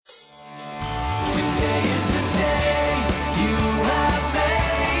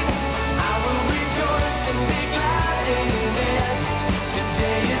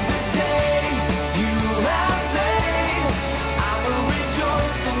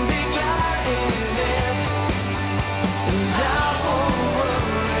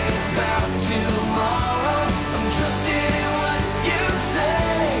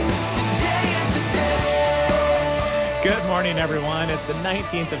Good morning, everyone. It's the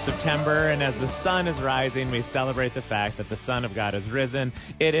 19th of September, and as the sun is rising, we celebrate the fact that the Son of God has risen.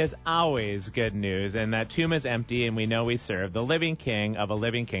 It is always good news, and that tomb is empty, and we know we serve the living King of a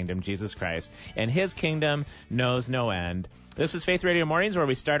living kingdom, Jesus Christ, and his kingdom knows no end. This is Faith Radio Mornings, where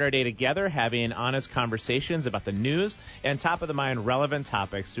we start our day together having honest conversations about the news and top-of-the-mind relevant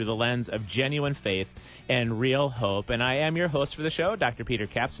topics through the lens of genuine faith and real hope. And I am your host for the show, Dr. Peter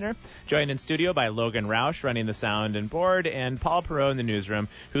Kapsner, joined in studio by Logan Roush, running the sound and board, and Paul Perot in the newsroom,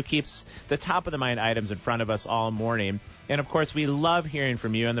 who keeps the top-of-the-mind items in front of us all morning. And, of course, we love hearing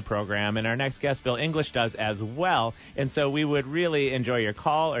from you on the program, and our next guest, Bill English, does as well. And so we would really enjoy your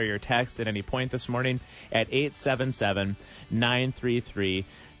call or your text at any point this morning at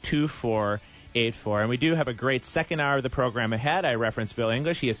 877-933-2484. And we do have a great second hour of the program ahead. I referenced Bill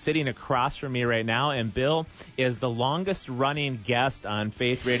English. He is sitting across from me right now, and Bill is the longest-running guest on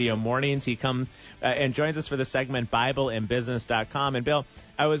Faith Radio Mornings. He comes and joins us for the segment BibleandBusiness.com. And, Bill,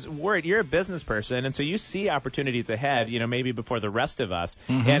 I was worried. You're a business person, and so you see opportunities ahead, maybe before the rest of us.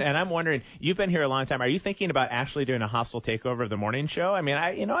 Mm-hmm. And I'm wondering, you've been here a long time. Are you thinking about actually doing a hostile takeover of the morning show? I mean,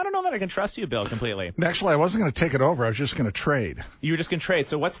 I don't know that I can trust you, Bill, completely. Actually, I wasn't going to take it over. I was just going to trade. You were just going to trade.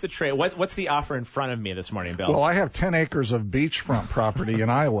 So what's the trade? What's the offer in front of me this morning, Bill? Well, I have 10 acres of beachfront property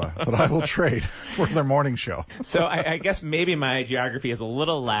in Iowa that I will trade for their morning show. So I guess maybe my geography is a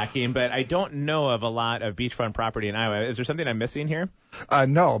little lacking, but I don't know of a lot of beachfront property in Iowa. Is there something I'm missing here?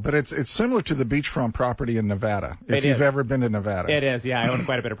 No, but it's similar to the beachfront property in Nevada, if you've ever been to Nevada. It is, yeah. I own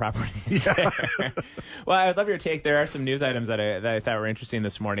quite a bit of property. Yeah. Well, I would love your take. There are some news items that I thought were interesting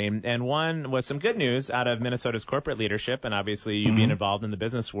this morning, and one was some good news out of Minnesota's corporate leadership, and obviously you being involved in the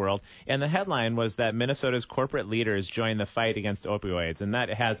business world. And the headline was that Minnesota's corporate leaders joined the fight against opioids, and that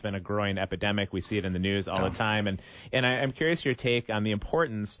has been a growing epidemic. We see it in the news all the time, and I'm curious your take on the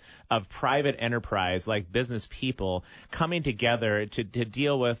importance of private enterprise, like business people, coming together to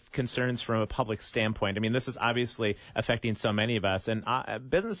deal with concerns from a public standpoint. I mean, this is obviously affecting so many of us, and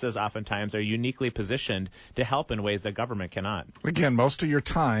businesses oftentimes are uniquely positioned to help in ways that government cannot. Again, most of your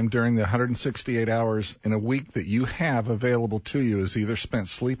time during the 168 hours in a week that you have available to you is either spent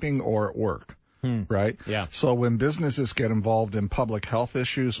sleeping or at work. Right? Yeah. So when businesses get involved in public health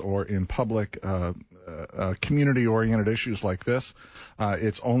issues or in public community-oriented issues like this,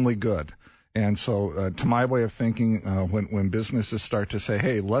 it's only good. And so, to my way of thinking, when businesses start to say,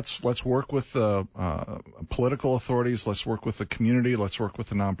 "Hey, let's work with the political authorities, let's work with the community, let's work with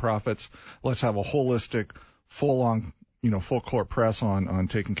the nonprofits, let's have a holistic, full-on, full court press on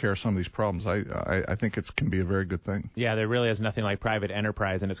taking care of some of these problems," I think it can be a very good thing. Yeah, there really is nothing like private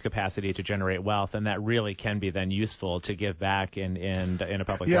enterprise and its capacity to generate wealth, and that really can be then useful to give back in a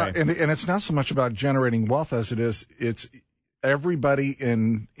public way. Yeah, and it's not so much about generating wealth as it's everybody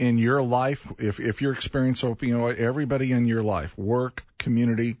in your life, if you're experiencing opioid, everybody in your life, work,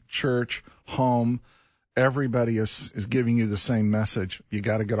 community, church, home, everybody is giving you the same message. You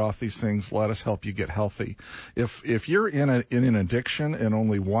got to get off these things. Let us help you get healthy. If you're in an addiction and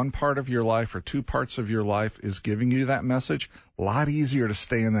only one part of your life or two parts of your life is giving you that message, a lot easier to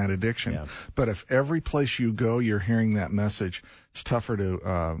stay in that addiction. Yeah. But if every place you go you're hearing that message, it's tougher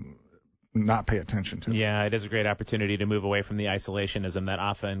to not pay attention to. Yeah, it is a great opportunity to move away from the isolationism that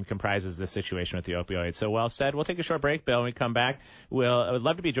often comprises this situation with the opioids. So well said. We'll take a short break, Bill. When we come back, I would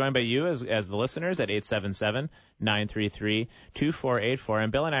love to be joined by you as the listeners at 877-933-2484.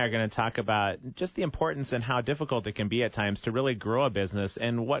 And Bill and I are going to talk about just the importance and how difficult it can be at times to really grow a business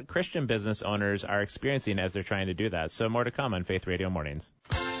and what Christian business owners are experiencing as they're trying to do that. So more to come on Faith Radio Mornings.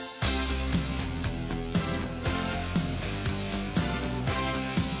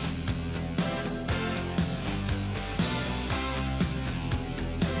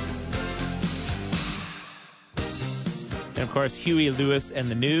 And, of course, Huey Lewis and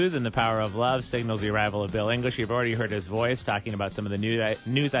the News and the Power of Love signals the arrival of Bill English. You've already heard his voice talking about some of the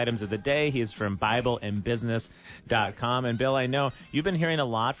news items of the day. He's from BibleandBusiness.com. And, Bill, I know you've been hearing a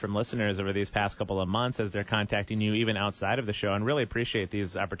lot from listeners over these past couple of months as they're contacting you even outside of the show, and really appreciate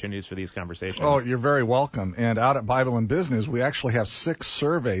these opportunities for these conversations. Oh, you're very welcome. And out at Bible and Business, we actually have 6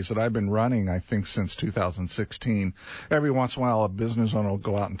 surveys that I've been running, I think, since 2016. Every once in a while, a business owner will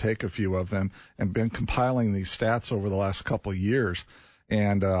go out and take a few of them, and been compiling these stats over the last couple of years.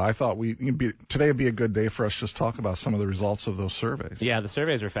 And I thought today would be a good day for us to just talk about some of the results of those surveys. Yeah, the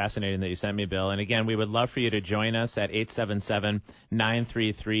surveys are fascinating that you sent me, Bill. And again, we would love for you to join us at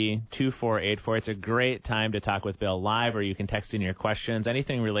 877-933-2484. It's a great time to talk with Bill live, or you can text in your questions.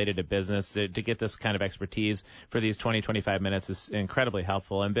 Anything related to business to get this kind of expertise for these 25 minutes is incredibly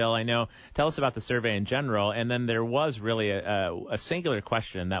helpful. And Bill, tell us about the survey in general. And then there was really a singular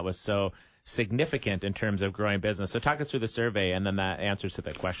question that was so significant in terms of growing business. So talk us through the survey and then the answers to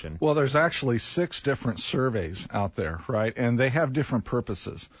that question. Well, there's actually 6 different surveys out there, right? And they have different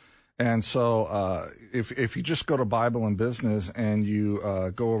purposes. And so if you just go to Bible and Business and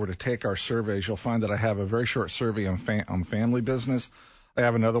you go over to take our surveys, you'll find that I have a very short survey on family business. I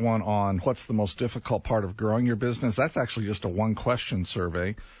have another one on what's the most difficult part of growing your business. That's actually just a 1-question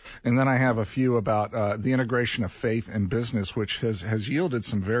survey. And then I have a few about the integration of faith and business, which has yielded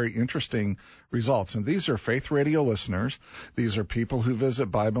some very interesting results. And these are Faith Radio listeners. These are people who visit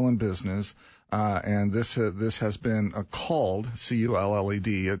Bible and Business. And this has been culled,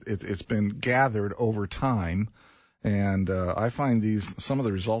 C-U-L-L-E-D. It's been gathered over time. And I find some of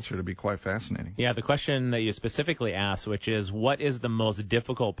the results here to be quite fascinating. Yeah, the question that you specifically asked, which is, what is the most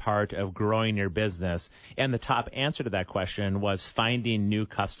difficult part of growing your business? And the top answer to that question was finding new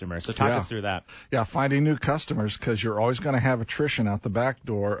customers. So talk us through that. Yeah, finding new customers, because you're always going to have attrition out the back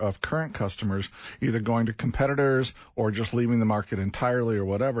door of current customers, either going to competitors or just leaving the market entirely or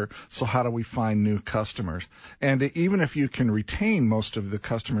whatever. So how do we find new customers? And even if you can retain most of the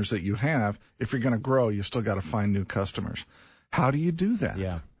customers that you have, if you're going to grow, you still got to find new customers. How do you do that?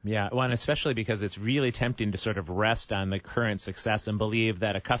 Yeah. Well, and especially because it's really tempting to sort of rest on the current success and believe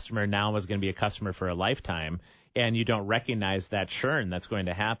that a customer now is going to be a customer for a lifetime, and you don't recognize that churn that's going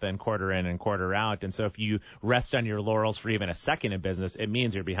to happen quarter in and quarter out. And so if you rest on your laurels for even a second in business, it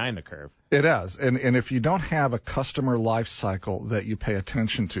means you're behind the curve. It does. And if you don't have a customer life cycle that you pay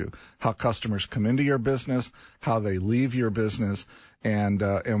attention to, how customers come into your business, how they leave your business, and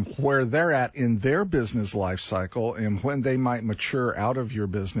where they're at in their business life cycle, and when they might mature out of your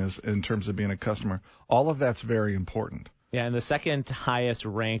business in terms of being a customer, all of that's very important. Yeah, and the second highest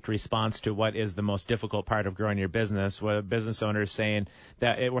ranked response to what is the most difficult part of growing your business was business owners saying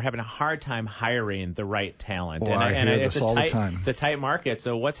that we're having a hard time hiring the right talent. Well, I hear this all the time. It's a tight market,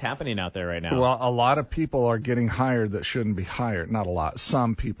 so what's happening out there right now? Well, a lot of people are getting hired that shouldn't be hired. Not a lot.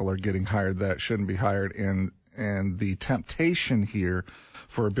 Some people are getting hired that shouldn't be hired, and the temptation here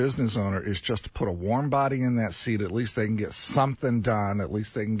for a business owner is just to put a warm body in that seat. At least they can get something done. At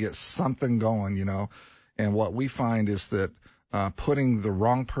least they can get something going, you know. And what we find is that putting the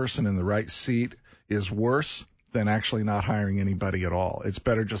wrong person in the right seat is worse than actually not hiring anybody at all. It's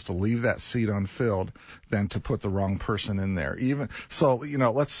better just to leave that seat unfilled than to put the wrong person in there. Even so, you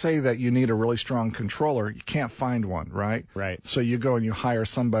know, let's say that you need a really strong controller. You can't find one, right? Right. So you go and you hire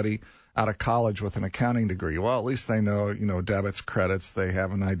somebody out of college with an accounting degree. Well, at least they know, you know, debits, credits. They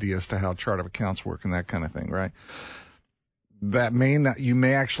have an idea as to how chart of accounts work and that kind of thing, right? That you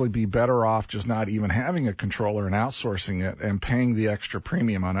may actually be better off just not even having a controller and outsourcing it and paying the extra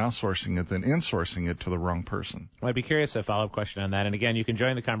premium on outsourcing it than insourcing it to the wrong person. Well, I'd be curious a follow-up question on that. And again, you can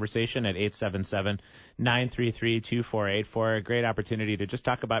join the conversation at 877-933-2484. A great opportunity to just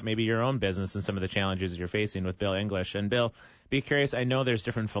talk about maybe your own business and some of the challenges you're facing with Bill English. And Bill, be curious. I know there's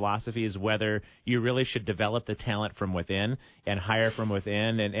different philosophies whether you really should develop the talent from within and hire from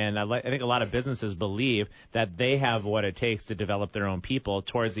within. And I think a lot of businesses believe that they have what it takes to develop their own people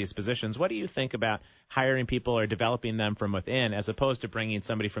towards these positions. What do you think about hiring people or developing them from within as opposed to bringing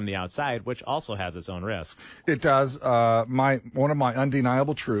somebody from the outside, which also has its own risks? It does. One of my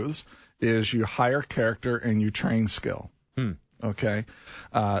undeniable truths is you hire character and you train skill. Okay.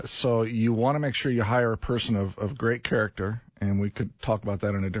 So you want to make sure you hire a person of great character, and we could talk about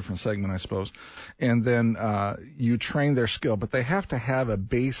that in a different segment, I suppose. And then you train their skill, but they have to have a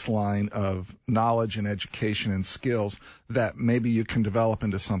baseline of knowledge and education and skills that maybe you can develop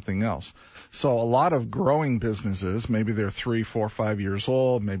into something else. So a lot of growing businesses, maybe they're 3, 4, 5 years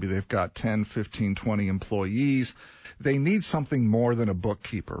old, maybe they've got 10, 15, 20 employees. They need something more than a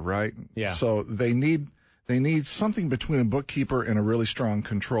bookkeeper, right? Yeah. So they need something between a bookkeeper and a really strong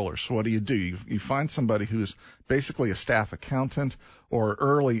controller. So what do? You find somebody who's basically a staff accountant or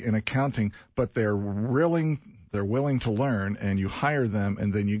early in accounting, but they're willing they're willing to learn, and you hire them,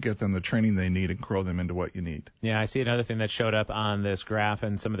 and then you get them the training they need and grow them into what you need. Yeah, I see another thing that showed up on this graph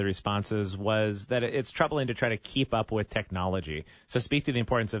and some of the responses was that it's troubling to try to keep up with technology. So speak to the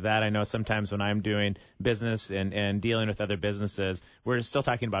importance of that. I know sometimes when I'm doing business and dealing with other businesses, we're still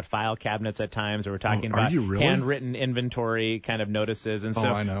talking about file cabinets at times, or we're talking about handwritten inventory kind of notices. And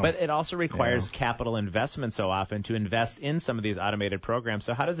so, I know. But it also requires capital investment so often to invest in some of these automated programs.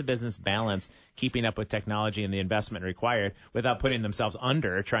 So how does a business balance keeping up with technology and the investment required without putting themselves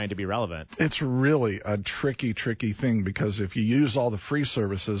under trying to be relevant? It's really a tricky thing, because if you use all the free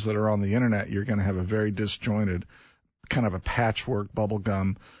services that are on the internet, you're going to have a very disjointed, kind of a patchwork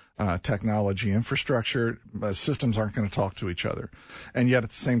bubblegum technology infrastructure. Systems aren't going to talk to each other. And yet at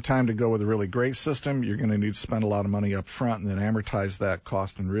the same time, to go with a really great system, you're going to need to spend a lot of money up front and then amortize that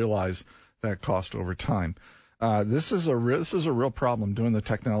cost and realize that cost over time. This is a real problem doing the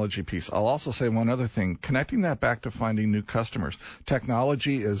technology piece. I'll also say one other thing, connecting that back to finding new customers.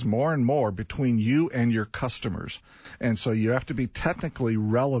 Technology is more and more between you and your customers. And so you have to be technically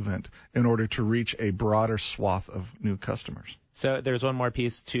relevant in order to reach a broader swath of new customers. So there's one more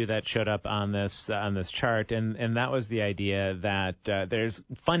piece too that showed up on this chart, and that was the idea that there's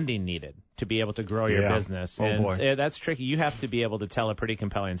funding needed to be able to grow your business. Boy. That's tricky. You have to be able to tell a pretty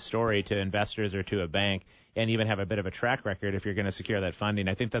compelling story to investors or to a bank, and even have a bit of a track record if you're going to secure that funding.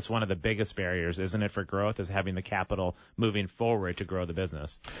 I think that's one of the biggest barriers, isn't it, for growth, is having the capital moving forward to grow the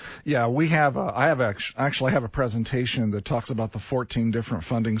business. Yeah, we have. I have a presentation that talks about the 14 different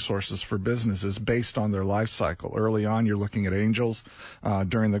funding sources for businesses based on their life cycle. Early on, you're looking at angels.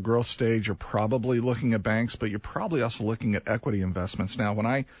 During the growth stage, you're probably looking at banks, but you're probably also looking at equity investments. Now, when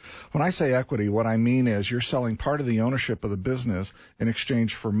I say equity, what I mean is you're selling part of the ownership of the business in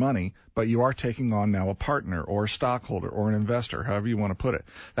exchange for money, but you are taking on now a partner or a stockholder or an investor, however you want to put it.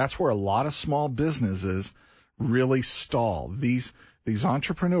 That's where a lot of small businesses really stall. These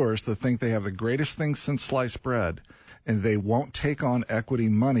entrepreneurs that think they have the greatest thing since sliced bread, and they won't take on equity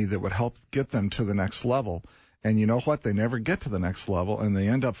money that would help get them to the next level. And you know what? They never get to the next level, and they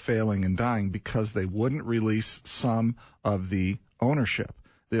end up failing and dying because they wouldn't release some of the ownership.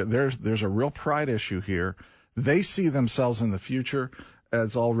 There's a real pride issue here. They see themselves in the future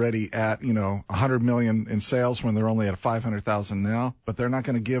as already at, $100 million in sales when they're only at 500,000 now, but they're not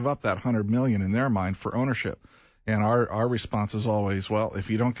going to give up that 100 million in their mind for ownership. And our response is always, well, if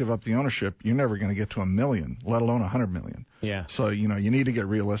you don't give up the ownership, you're never going to get to $1 million, let alone 100 million. Yeah. So, you need to get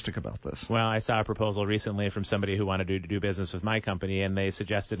realistic about this. Well, I saw a proposal recently from somebody who wanted to do business with my company, and they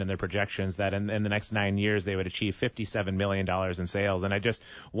suggested in their projections that in the next 9 years they would achieve $57 million in sales. And I just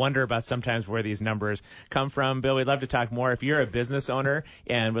wonder about sometimes where these numbers come from. Bill, we'd love to talk more. If you're a business owner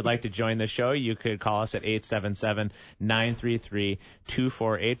and would like to join the show, you could call us at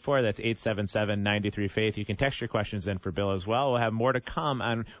 877-933-2484. That's 877-93-FAITH. You can text your questions in for Bill as well. We'll have more to come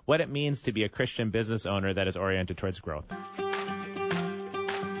on what it means to be a Christian business owner that is oriented towards growth.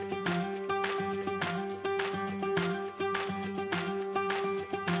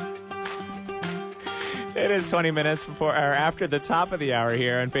 It is 20 minutes before or after the top of the hour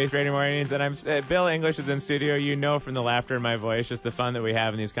here on Faith Radio Mornings, and Bill English is in studio. You know from the laughter in my voice, just the fun that we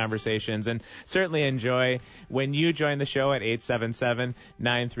have in these conversations, and certainly enjoy when you join the show at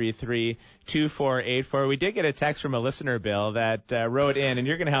 877-933-2484. We did get a text from a listener, Bill, that wrote in, and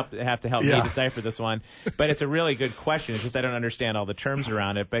you're going to have to help me decipher this one, but it's a really good question. It's just I don't understand all the terms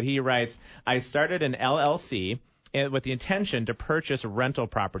around it. But he writes, I started an LLC with the intention to purchase rental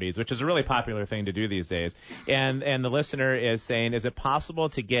properties, which is a really popular thing to do these days. And the listener is saying, is it possible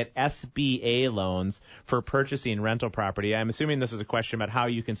to get SBA loans for purchasing rental property? I'm assuming this is a question about how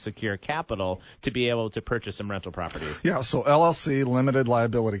you can secure capital to be able to purchase some rental properties. Yeah, so LLC, limited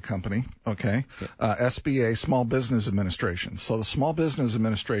liability company, okay. SBA, Small Business Administration. So the Small Business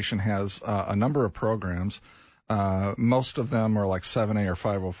Administration has a number of programs. Most of them are like 7A or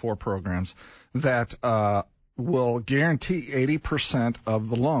 504 programs that will guarantee 80% of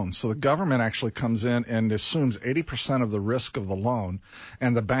the loan. So the government actually comes in and assumes 80% of the risk of the loan,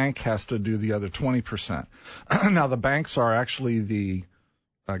 and the bank has to do the other 20%. Now, the banks are actually the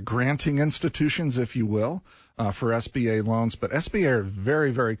granting institutions, if you will, for SBA loans, but SBA are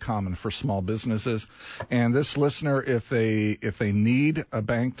very, very common for small businesses. And this listener, if they need a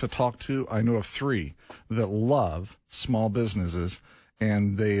bank to talk to, I know of 3 that love small businesses,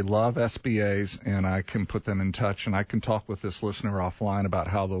 and they love SBAs, and I can put them in touch, and I can talk with this listener offline about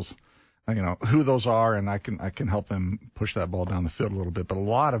how those, who those are, and I can help them push that ball down the field a little bit. But a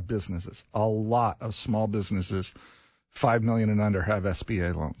lot of small businesses, 5 million and under, have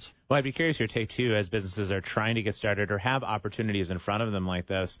SBA loans. Well, I'd be curious your take, too, as businesses are trying to get started or have opportunities in front of them like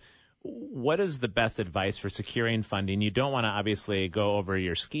this. what is the best advice for securing funding? You don't want to obviously go over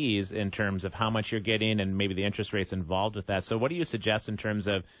your skis in terms of how much you're getting and maybe the interest rates involved with that. So what do you suggest in terms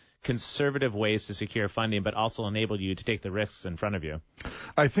of conservative ways to secure funding, but also enable you to take the risks in front of you?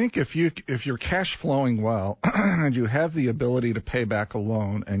 I think if you're cash flowing well and you have the ability to pay back a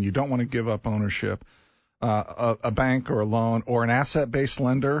loan and you don't want to give up ownership, a bank or a loan or an asset-based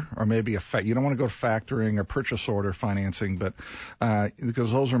lender, or maybe you don't want to go factoring or purchase order financing, but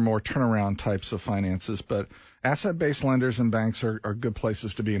because those are more turnaround types of finances. But asset-based lenders and banks are good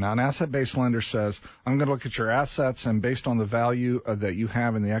places to be. Now, an asset-based lender says, I'm going to look at your assets, and based on the value that you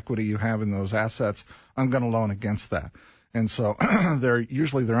have and the equity you have in those assets, I'm going to loan against that. And so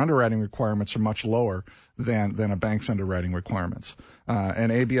usually their underwriting requirements are much lower than a bank's underwriting requirements.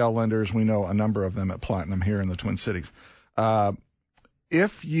 And ABL lenders, we know a number of them at Platinum here in the Twin Cities.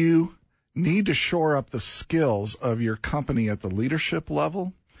 If you need to shore up the skills of your company at the leadership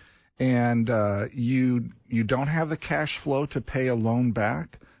level, and you don't have the cash flow to pay a loan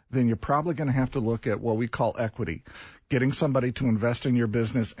back, then you're probably going to have to look at what we call equity, getting somebody to invest in your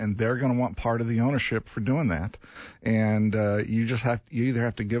business, and they're going to want part of the ownership for doing that. And you either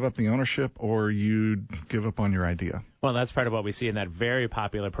have to give up the ownership or you give up on your idea. Well, that's part of what we see in that very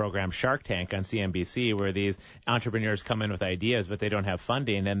popular program Shark Tank on CNBC, where these entrepreneurs come in with ideas, but they don't have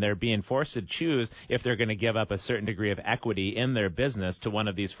funding, and they're being forced to choose if they're going to give up a certain degree of equity in their business to one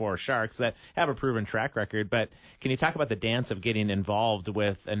of these four sharks that have a proven track record. But can you talk about the dance of getting involved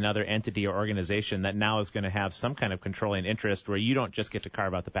with another entity or organization that now is going to have some kind of controlling interest where you don't just get to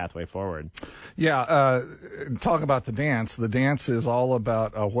carve out the pathway forward? Yeah, talk about the dance. The dance is all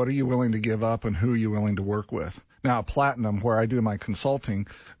about what are you willing to give up and who are you willing to work with. Now, at Platinum, where I do my consulting,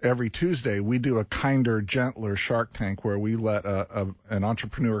 every Tuesday we do a kinder, gentler Shark Tank where we let an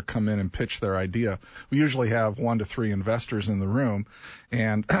entrepreneur come in and pitch their idea. We usually have 1 to 3 investors in the room,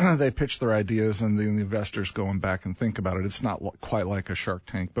 and they pitch their ideas, and the investors go back and think about it. It's not quite like a Shark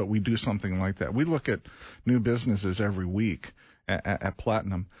Tank, but we do something like that. We look at new businesses every week at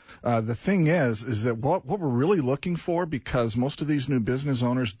Platinum. The thing is that what we're really looking for, because most of these new business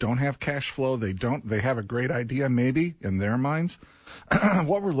owners don't have cash flow, they have a great idea maybe in their minds.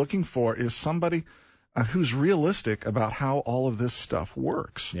 What we're looking for is somebody who's realistic about how all of this stuff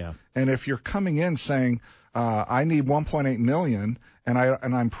works. Yeah. And if you're coming in saying, I need 1.8 million and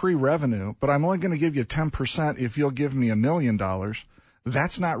I'm pre-revenue, but I'm only going to give you 10% if you'll give me $1 million,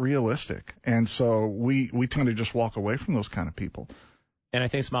 that's not realistic. And so we tend to just walk away from those kind of people. And I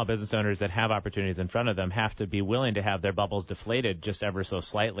think small business owners that have opportunities in front of them have to be willing to have their bubbles deflated just ever so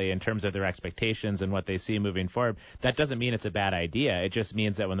slightly in terms of their expectations and what they see moving forward. That doesn't mean it's a bad idea. It just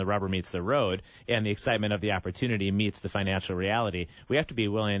means that when the rubber meets the road and the excitement of the opportunity meets the financial reality, we have to be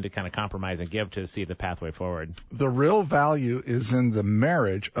willing to kind of compromise and give to see the pathway forward. The real value is in the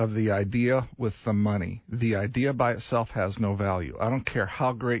marriage of the idea with the money. The idea by itself has no value. I don't care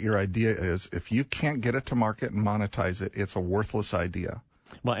how great your idea is. If you can't get it to market and monetize it, it's a worthless idea.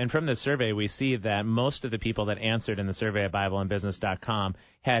 Well, and from this survey, we see that most of the people that answered in the survey at BibleandBusiness.com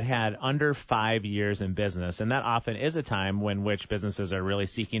had under 5 years in business. And that often is a time when which businesses are really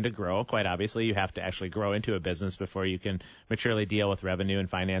seeking to grow. Quite obviously, you have to actually grow into a business before you can maturely deal with revenue and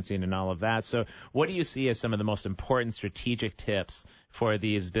financing and all of that. So what do you see as some of the most important strategic tips for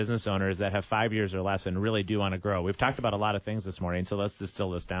these business owners that have 5 years or less and really do want to grow? We've talked about a lot of things this morning, so let's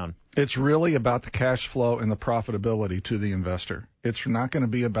distill this down. It's really about the cash flow and the profitability to the investor. It's not going to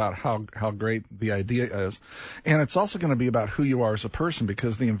be about how great the idea is. And it's also going to be about who you are as a person,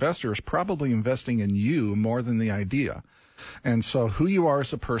 because the investor is probably investing in you more than the idea. And so who you are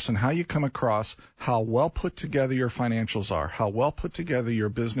as a person, how you come across, how well put together your financials are, how well put together your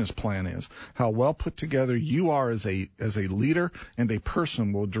business plan is, how well put together you are as a leader and a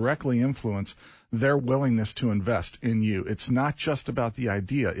person will directly influence their willingness to invest in you. It's not just about the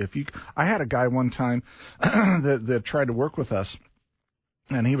idea. I had a guy one time that tried to work with us,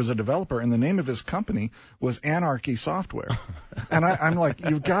 and he was a developer, and the name of his company was Anarchy Software. And I'm like,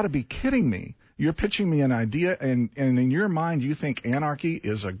 you've got to be kidding me. You're pitching me an idea, and in your mind you think Anarchy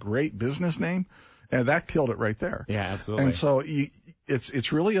is a great business name? And that killed it right there. Yeah, absolutely. And so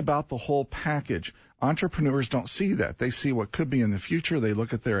it's really about the whole package. Entrepreneurs don't see that. They see what could be in the future. They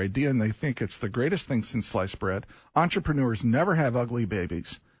look at their idea, and they think it's the greatest thing since sliced bread. Entrepreneurs never have ugly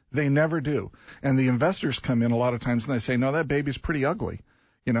babies. They never do. And the investors come in a lot of times, and they say, no, that baby's pretty ugly.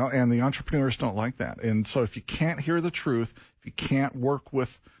 And the entrepreneurs don't like that. And so if you can't hear the truth, if you can't work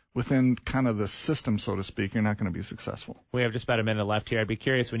with within kind of the system, so to speak, you're not going to be successful. We have just about a minute left here. I'd be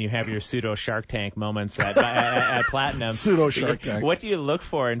curious when you have your pseudo Shark Tank moments at Platinum. Pseudo Shark Tank. What do you look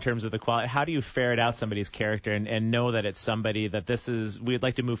for in terms of the quality? How do you ferret out somebody's character and know that it's somebody that we'd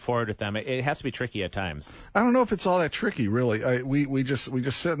like to move forward with them? It has to be tricky at times. I don't know if it's all that tricky, really. We just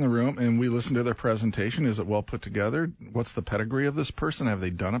sit in the room and we listen to their presentation. Is it well put together? What's the pedigree of this person? Have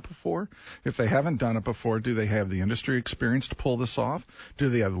they done it before? If they haven't done it before, do they have the industry experience to pull this off? Do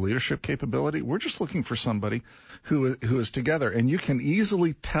they have leadership capability? We're just looking for somebody who is together, and you can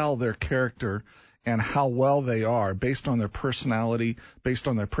easily tell their character and how well they are based on their personality, based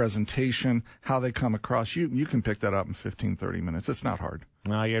on their presentation, how they come across. You can pick that up in 15, 30 minutes. It's not hard.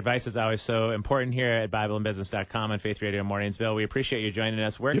 Well, your advice is always so important here at BibleandBusiness.com and Faith Radio Mornings. Bill, we appreciate you joining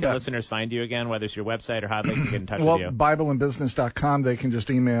us. Where can listeners find you again, whether it's your website or how they can get in touch with you? BibleandBusiness.com. They can just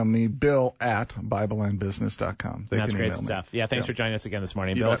email me, Bill@BibleandBusiness.com. That's great stuff. Yeah, thanks for joining us again this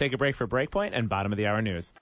morning. Bill, we'll take a break for Breakpoint and Bottom of the Hour News.